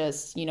it's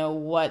just,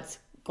 what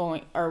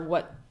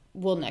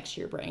will next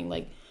year bring?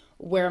 Like,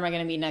 where am I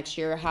going to be next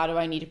year? How do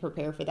I need to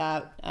prepare for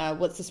that?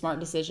 What's the smart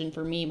decision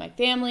for me, my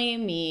family,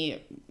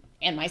 me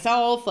and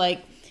myself?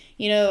 Like,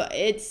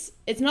 it's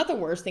not the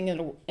worst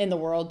thing in the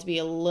world to be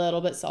a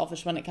little bit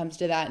selfish when it comes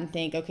to that and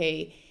think,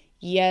 okay,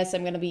 yes,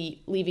 I'm going to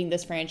be leaving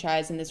this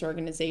franchise and this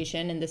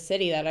organization and the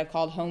city that I've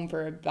called home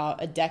for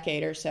about a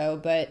decade or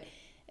so. But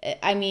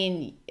I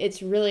mean,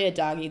 it's really a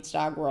dog eats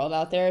dog world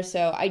out there.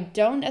 So I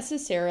don't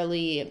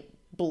necessarily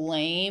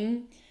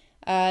blame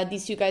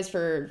these 2 guys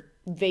for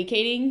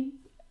vacating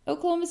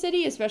Oklahoma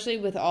City, especially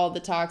with all the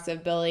talks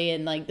of Billy,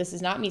 and like, this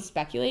is not me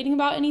speculating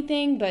about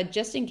anything, but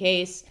just in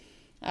case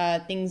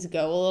things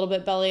go a little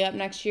bit belly up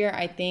next year,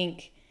 I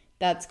think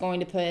that's going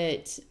to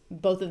put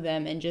both of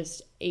them in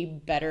just a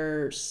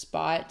better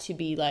spot to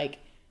be like,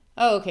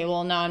 oh, okay,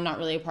 well, now I'm not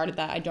really a part of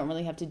that. I don't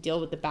really have to deal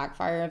with the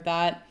backfire of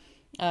that.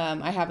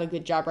 I have a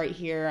good job right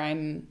here.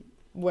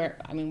 Where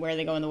are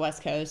they go on the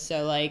West Coast?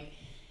 So like,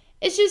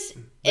 it's just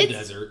the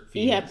desert.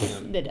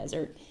 The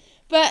desert.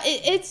 But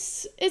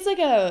it's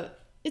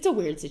a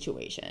weird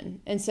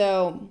situation. And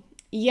so,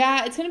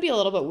 yeah, it's going to be a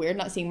little bit weird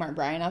not seeing Mark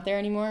Bryant out there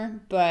anymore.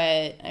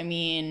 But, I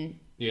mean...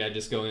 Yeah,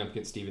 just going up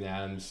against Steven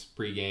Adams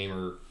pregame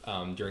or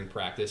during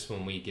practice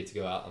when we get to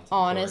go out.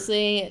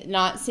 Honestly,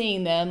 not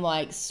seeing them,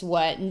 like,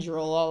 sweat and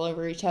drool all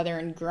over each other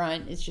and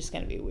grunt is just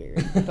going to be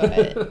weird.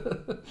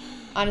 But,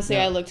 honestly,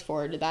 I looked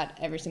forward to that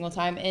every single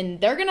time. And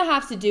they're going to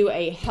have to do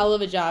a hell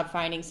of a job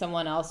finding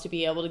someone else to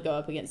be able to go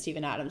up against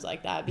Steven Adams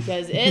like that.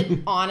 Because it,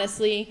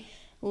 honestly...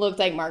 looked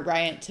like Mark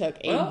Bryant took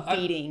a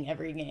beating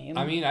every game.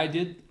 I mean, I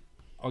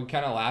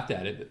kind of laughed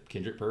at it, but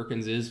Kendrick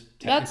Perkins is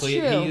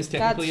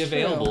technically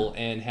available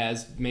and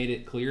has made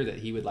it clear that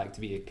he would like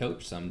to be a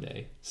coach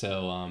someday.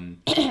 So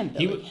and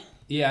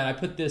I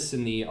put this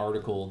in the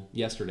article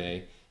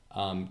yesterday.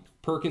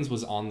 Perkins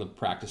was on the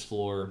practice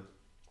floor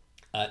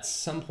at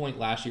some point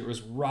last year. It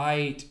was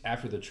right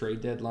after the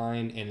trade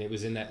deadline, and it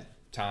was in that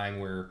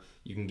time where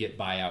you can get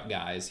buyout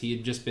guys. He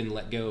had just been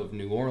let go of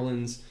New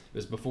Orleans. It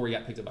was before he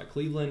got picked up by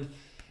Cleveland.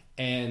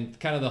 And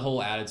kind of the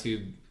whole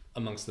attitude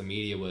amongst the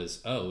media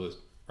was,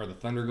 are the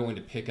Thunder going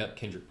to pick up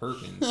Kendrick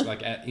Perkins,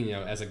 like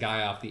as a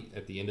guy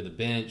at the end of the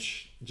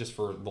bench, just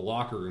for the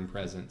locker room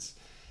presence?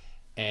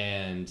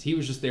 And he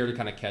was just there to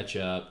kind of catch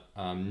up.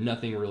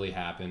 Nothing really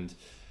happened.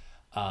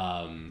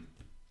 But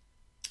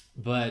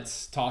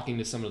talking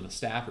to some of the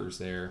staffers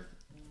there,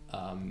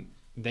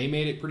 they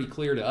made it pretty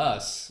clear to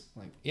us,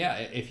 like, yeah,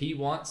 if he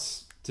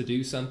wants to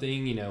do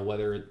something,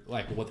 whether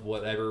like with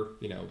whatever,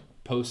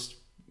 post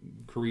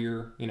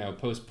career,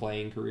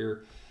 post-playing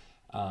career,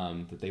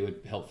 that they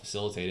would help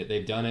facilitate it.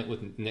 They've done it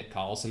with Nick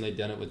Collison. They've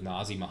done it with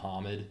Nazi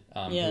Muhammad,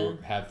 who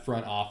have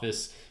front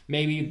office.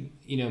 Maybe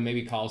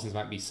Collison's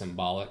might be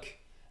symbolic,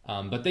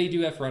 but they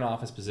do have front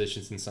office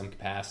positions in some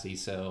capacity.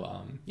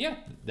 So,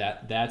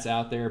 that's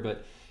out there.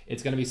 But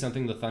it's going to be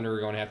something the Thunder are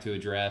going to have to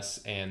address,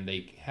 and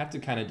they have to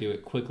kind of do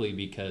it quickly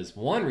because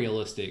one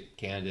realistic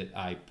candidate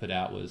I put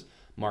out was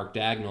Mark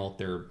Dagnall,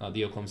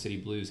 the Oklahoma City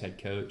Blues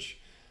head coach.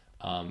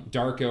 Darko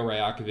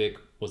Rajakovic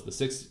was the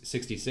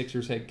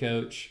 66ers head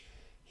coach.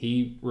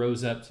 He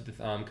rose up to the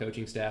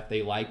coaching staff.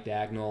 They like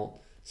Dagnall.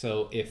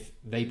 So if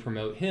they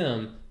promote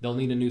him, they'll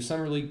need a new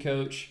summer league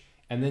coach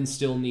and then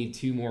still need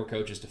 2 more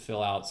coaches to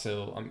fill out.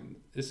 So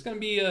this is going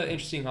to be an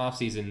interesting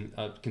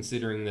offseason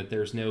considering that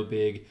there's no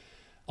big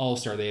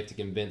all-star they have to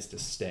convince to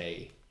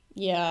stay.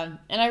 Yeah,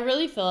 and I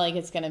really feel like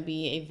it's going to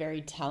be a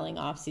very telling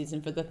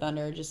offseason for the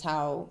Thunder, just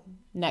how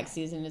next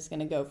season is going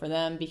to go for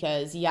them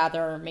because,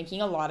 they're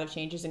making a lot of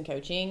changes in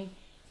coaching.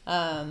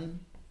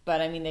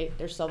 But, I mean,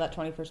 they're still that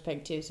 21st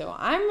pick, too. So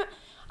I'm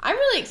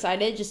really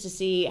excited just to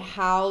see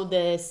how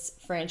this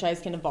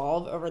franchise can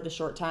evolve over the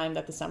short time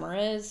that the summer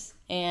is.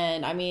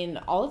 And, I mean,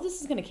 all of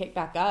this is going to kick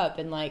back up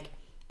in, the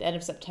end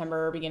of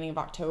September, beginning of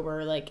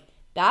October.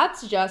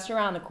 That's just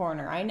around the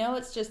corner. I know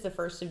it's just the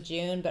 1st of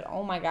June, but,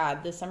 oh, my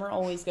God, the summer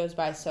always goes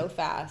by so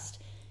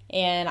fast.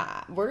 And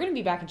we're going to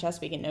be back in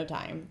Chesapeake in no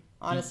time.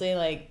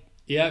 Honestly,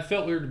 Yeah, it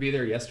felt weird to be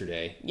there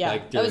yesterday. Yeah,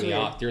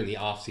 during the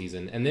off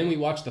season. And then we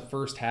watched the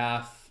first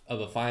half of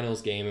a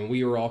finals game, and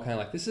we were all kind of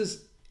like, this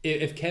is...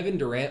 If Kevin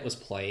Durant was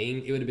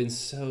playing, it would have been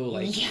so,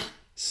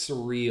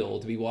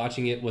 surreal to be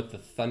watching it with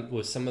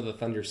some of the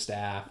Thunder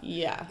staff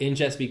in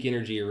Chesapeake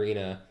Energy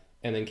Arena,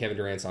 and then Kevin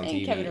Durant's on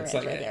TV. Kevin Durant's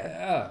it's right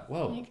there.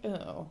 Whoa.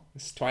 Oh.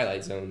 It's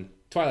Twilight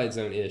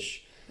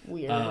Zone-ish.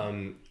 Weird.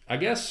 I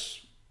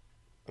guess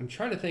I'm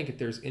trying to think if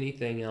there's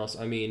anything else.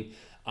 I mean,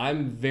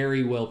 I'm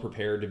very well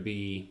prepared to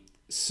be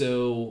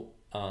so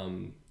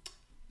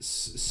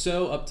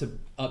up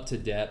to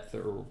depth,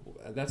 or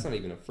that's not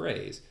even a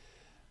phrase.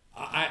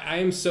 I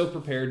am so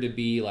prepared to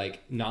be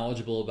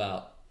knowledgeable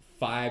about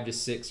 5 to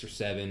 6 or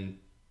 7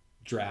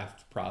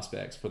 draft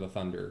prospects for the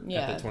Thunder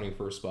at the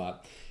 21st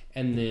spot,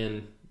 and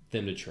then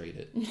them to trade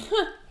it.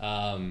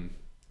 I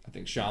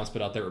think Shams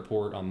put out that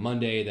report on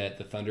Monday that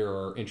the Thunder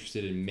are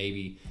interested in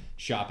maybe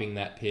shopping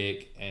that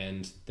pick,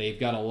 and they've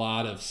got a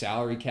lot of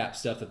salary cap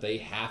stuff that they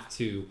have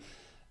to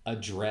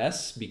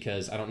address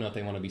because I don't know if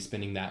they want to be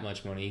spending that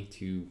much money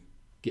to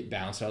get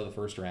bounced out of the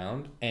first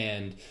round.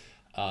 And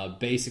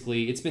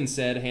basically, it's been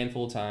said a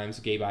handful of times.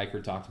 Gabe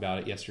Eichert talked about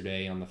it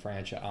yesterday on the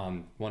franchise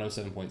on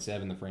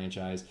 107.7, the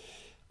franchise.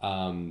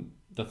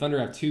 The Thunder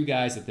have 2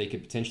 guys that they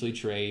could potentially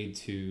trade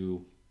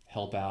to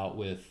help out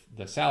with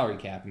the salary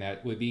cap, and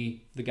that would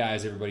be the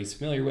guys everybody's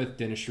familiar with: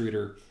 Dennis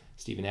Schroeder,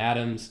 Steven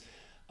Adams.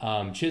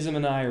 Chisholm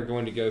and I are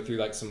going to go through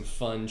some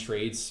fun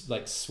trades,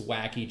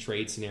 swacky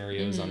trade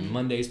scenarios on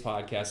Monday's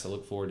podcast. So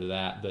look forward to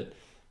that. But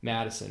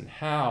Madison,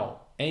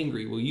 how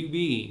angry will you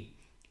be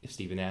if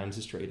Steven Adams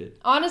is traded?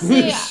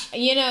 Honestly,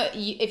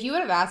 if you would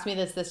have asked me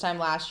this time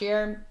last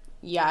year,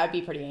 I'd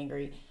be pretty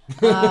angry.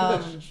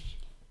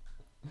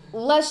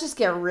 Let's just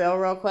get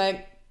real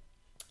quick.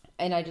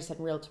 And I just said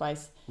real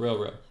twice.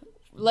 Real.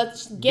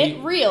 Let's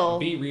get real.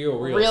 Be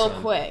real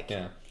quick.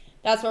 Yeah.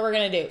 That's what we're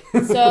going to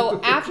do.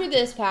 So after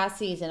this past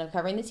season of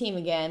covering the team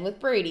again with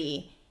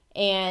Brady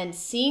and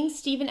seeing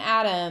Steven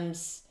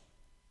Adams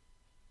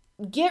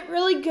get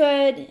really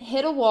good,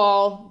 hit a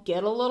wall,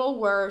 get a little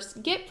worse,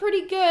 get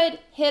pretty good,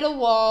 hit a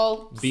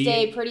wall,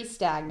 stay pretty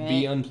stagnant.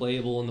 Be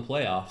unplayable in the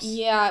playoffs.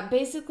 Yeah,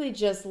 basically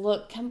just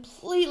look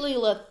completely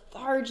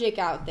lethargic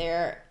out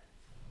there.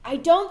 I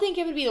don't think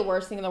it would be the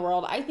worst thing in the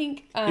world. I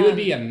think... it would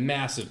be a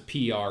massive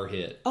PR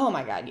hit. Oh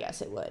my God,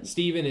 yes, it would.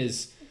 Steven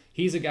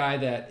he's a guy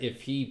that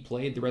if he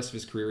played the rest of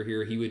his career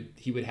here,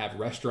 he would have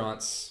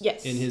restaurants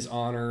in his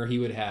honor. He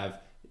would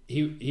have...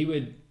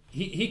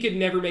 He could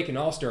never make an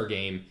All-Star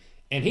game,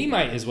 and he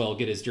might as well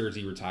get his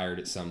jersey retired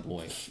at some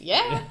point.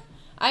 Yeah.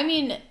 I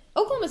mean,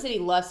 Oklahoma City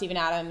loves Steven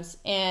Adams,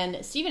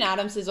 and Steven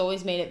Adams has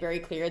always made it very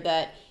clear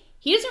that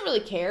he doesn't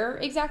really care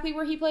exactly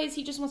where he plays.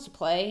 He just wants to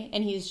play,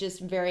 and he's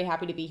just very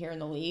happy to be here in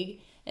the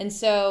league. And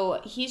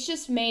so he's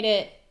just made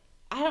it...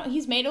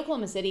 He's made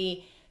Oklahoma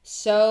City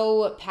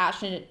so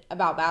passionate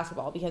about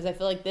basketball because I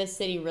feel like this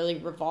city really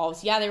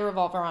revolves. Yeah, they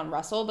revolve around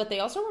Russell, but they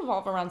also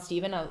revolve around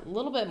Steven a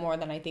little bit more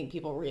than I think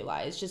people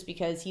realize, just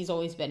because he's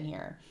always been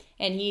here.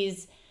 And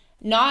he's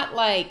not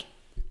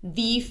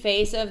the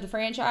face of the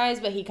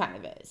franchise, but he kind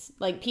of is.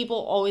 People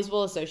always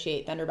will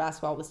associate Thunder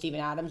basketball with Steven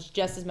Adams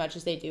just as much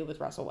as they do with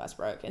Russell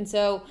Westbrook. And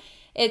so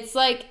it's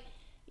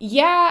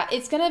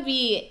it's going to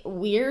be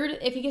weird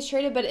if he gets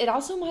traded, but it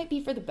also might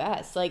be for the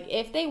best.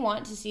 If they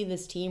want to see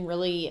this team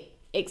really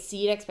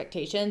exceed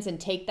expectations and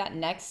take that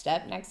next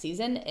step next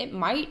season, it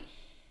might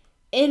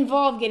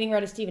involve getting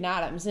rid of Steven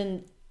Adams.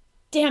 And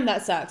damn,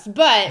 that sucks.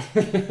 But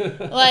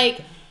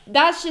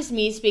that's just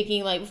me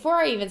speaking. Like, before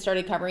I even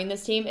started covering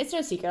this team, it's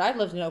no secret, I've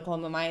lived in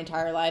Oklahoma my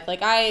entire life. Like,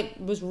 I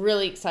was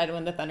really excited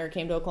when the Thunder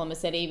came to Oklahoma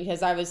City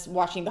because I was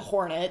watching the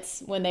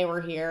Hornets when they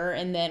were here,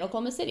 and then the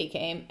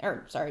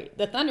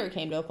Thunder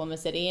came to Oklahoma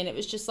City, and it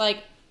was just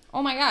like,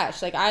 oh my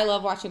gosh, like, I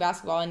love watching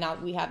basketball, and now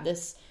we have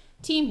this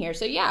team here.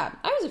 So yeah,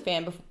 I was a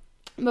fan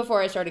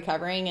before I started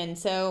covering, and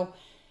so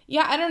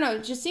yeah, I don't know,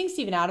 just seeing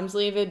Steven Adams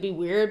leave, it would be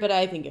weird, but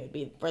I think it would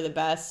be for the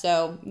best.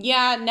 So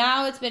yeah,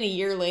 now it's been a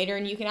year later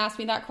and you can ask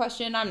me that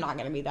question, I'm not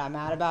going to be that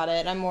mad about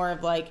it. I'm more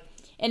of like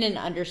in an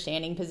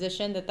understanding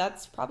position that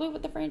that's probably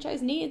what the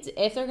franchise needs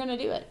if they're going to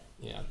do it.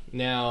 Yeah.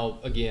 Now,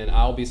 again,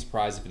 I'll be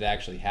surprised if it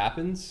actually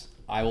happens.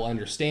 I will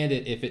understand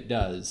it if it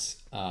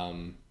does.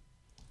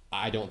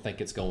 I don't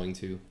think it's going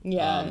to.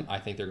 Yeah. I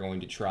think they're going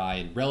to try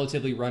and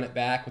relatively run it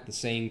back with the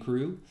same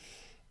crew.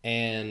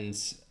 And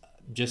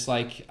just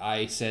like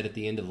I said at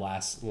the end of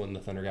when the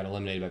Thunder got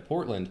eliminated by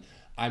Portland,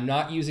 I'm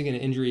not using an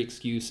injury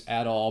excuse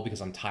at all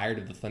because I'm tired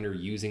of the Thunder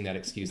using that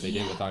excuse. They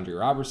did it with Andre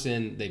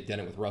Robertson. They've done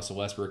it with Russell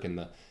Westbrook in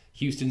the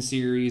Houston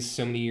series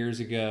so many years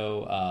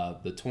ago,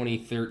 the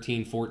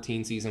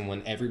 2013-14 season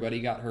when everybody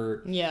got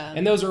hurt. Yeah.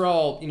 And those are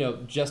all,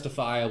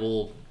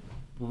 justifiable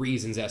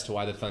reasons as to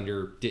why the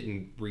Thunder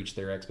didn't reach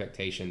their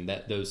expectation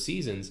those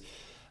seasons.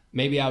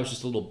 Maybe I was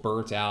just a little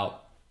burnt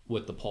out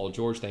with the Paul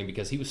George thing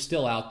because he was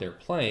still out there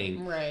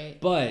playing. Right.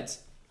 But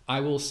I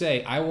will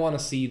say I want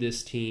to see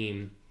this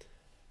team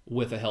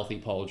with a healthy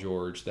Paul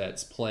George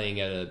that's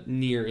playing at a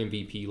near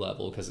MVP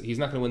level because he's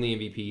not going to win the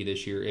MVP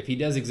this year. If he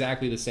does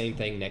exactly the same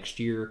thing next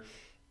year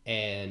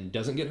and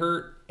doesn't get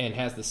hurt and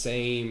has the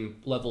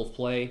same level of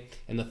play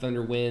and the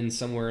Thunder wins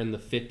somewhere in the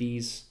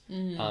 50s,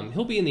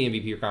 he'll be in the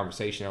MVP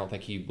conversation. I don't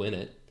think he'd win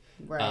it.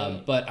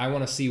 Right. But I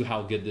want to see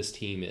how good this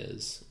team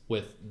is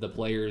with the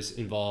players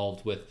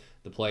involved, with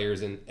the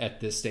players at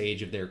this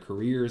stage of their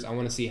careers. I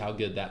want to see how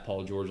good that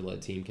Paul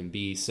George-led team can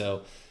be.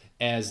 So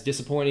as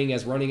disappointing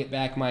as running it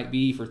back might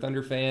be for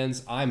Thunder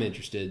fans, I'm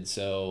interested.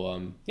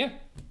 So, yeah.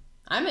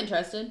 I'm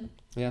interested.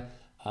 Yeah.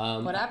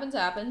 What happens,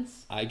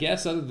 happens. I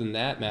guess other than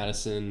that,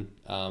 Madison,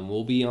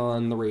 we'll be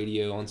on the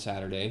radio on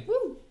Saturday.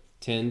 Woo!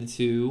 10 to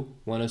 2,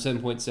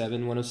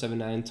 107.7,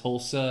 107.9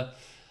 Tulsa.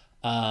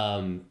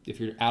 If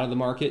you're out of the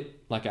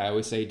market, like I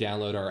always say,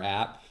 download our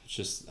app. It's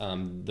just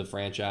the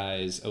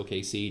franchise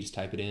OKC. Just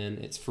type it in.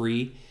 It's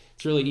free.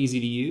 It's really easy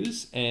to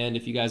use. And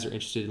if you guys are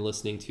interested in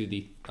listening to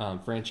the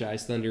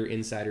Franchise Thunder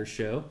Insider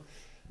Show,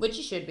 which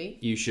you should be.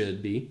 You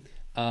should be.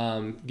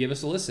 Give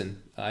us a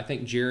listen. I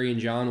think Jerry and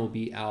John will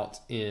be out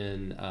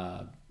in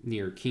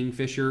near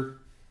Kingfisher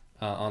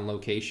on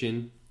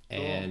location. Cool.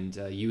 And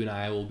you and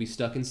I will be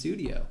stuck in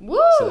studio. Woo!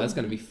 So that's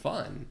going to be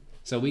fun.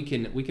 So we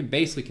can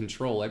basically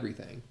control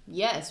everything.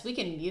 Yes, we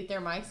can mute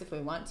their mics if we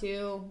want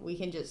to. We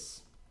can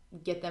just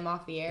get them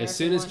off the air. As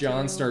soon as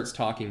John starts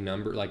talking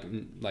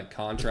like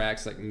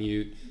contracts, like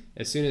mute.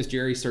 As soon as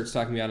Jerry starts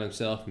talking about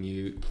himself,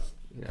 mute.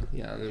 And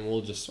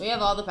then we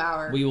have all the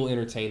power. We will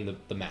entertain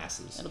the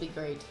masses. It'll be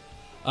great.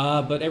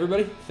 But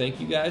everybody,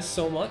 thank you guys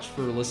so much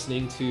for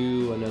listening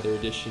to another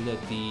edition of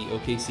the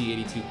OKC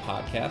 82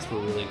 podcast.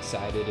 We're really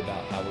excited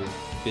about how we've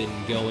been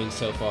going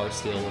so far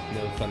still with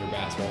no Thunder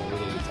basketball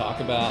really to talk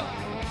about.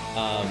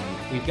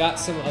 We've got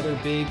some other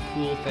big,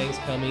 cool things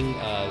coming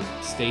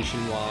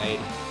station-wide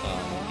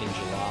in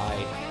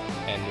July,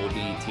 and we'll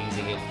be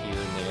teasing it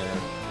here and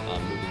there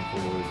moving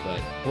forward.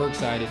 But we're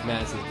excited.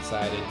 Madison's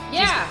excited.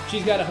 Yeah.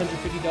 She's got a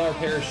 $150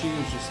 pair of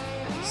shoes just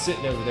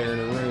sitting over there in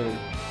her room.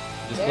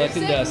 Just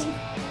collecting dust.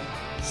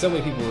 So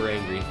many people were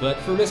angry. But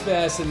for Miss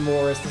Madison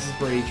Morris, this is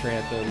Brady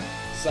Trantham.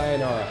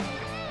 Sayonara.